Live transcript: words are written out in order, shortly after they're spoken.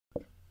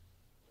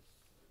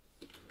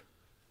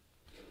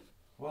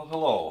Well,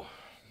 hello.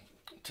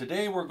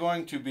 Today we're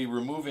going to be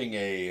removing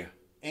a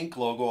ink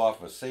logo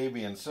off a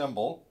Sabian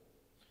cymbal,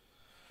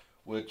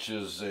 which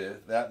is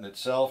that in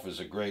itself is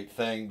a great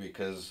thing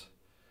because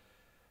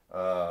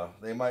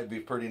they might be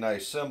pretty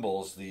nice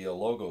cymbals. The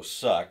logo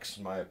sucks,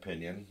 in my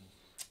opinion.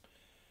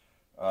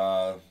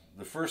 The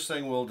first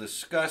thing we'll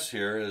discuss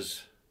here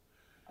is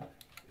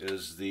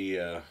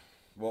the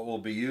what we'll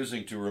be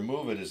using to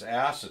remove it is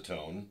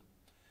acetone.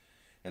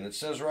 And it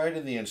says right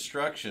in the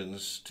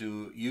instructions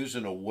to use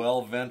in a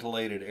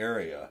well-ventilated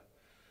area.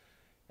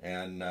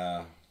 And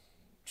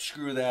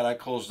screw that, I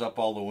closed up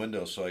all the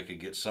windows so I could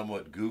get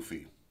somewhat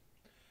goofy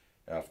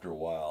after a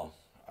while.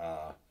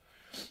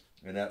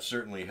 And that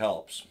certainly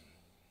helps.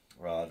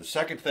 The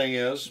second thing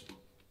is,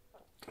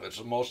 that's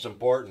the most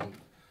important,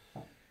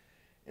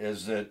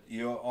 is that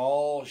you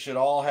should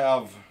all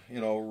have,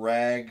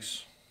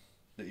 rags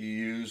that you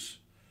use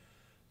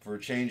for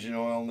changing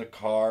oil in the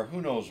car,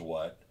 who knows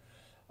what.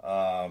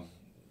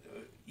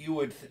 You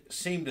would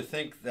seem to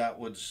think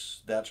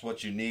that's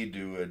what you need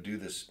to do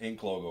this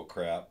ink logo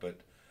crap,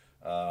 but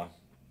I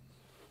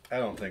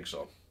don't think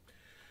so.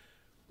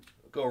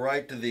 Go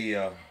right to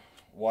the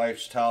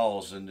wife's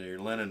towels in your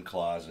linen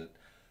closet.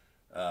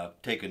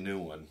 Take a new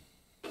one.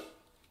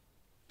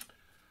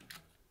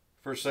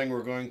 First thing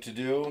we're going to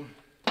do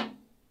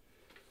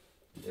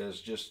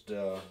is just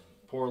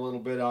pour a little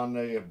bit on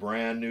a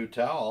brand new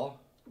towel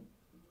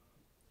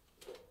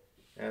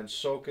and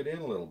soak it in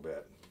a little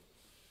bit.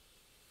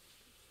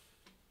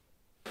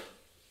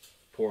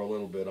 Pour a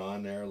little bit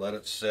on there, let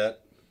it sit.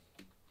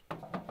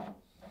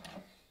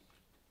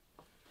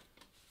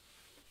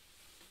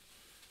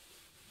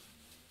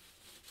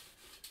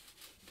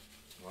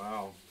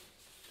 Wow.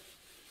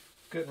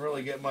 Couldn't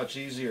really get much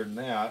easier than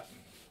that.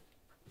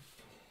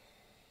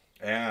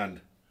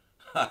 And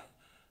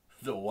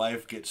the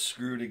wife gets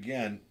screwed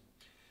again.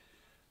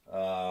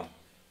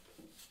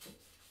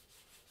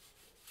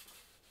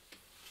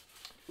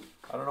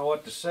 I don't know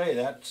what to say.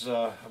 That's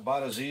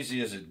about as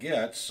easy as it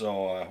gets,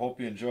 so I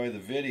hope you enjoy the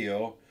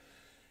video.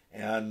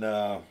 And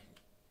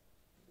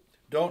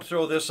don't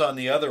throw this on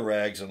the other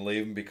rags and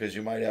leave them because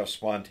you might have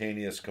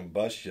spontaneous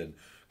combustion.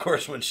 Of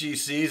course, when she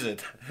sees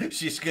it,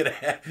 she's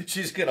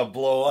gonna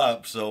blow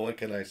up, so what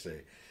can I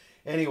say?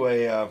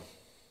 Anyway, I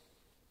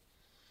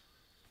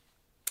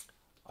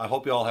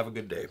hope you all have a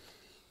good day.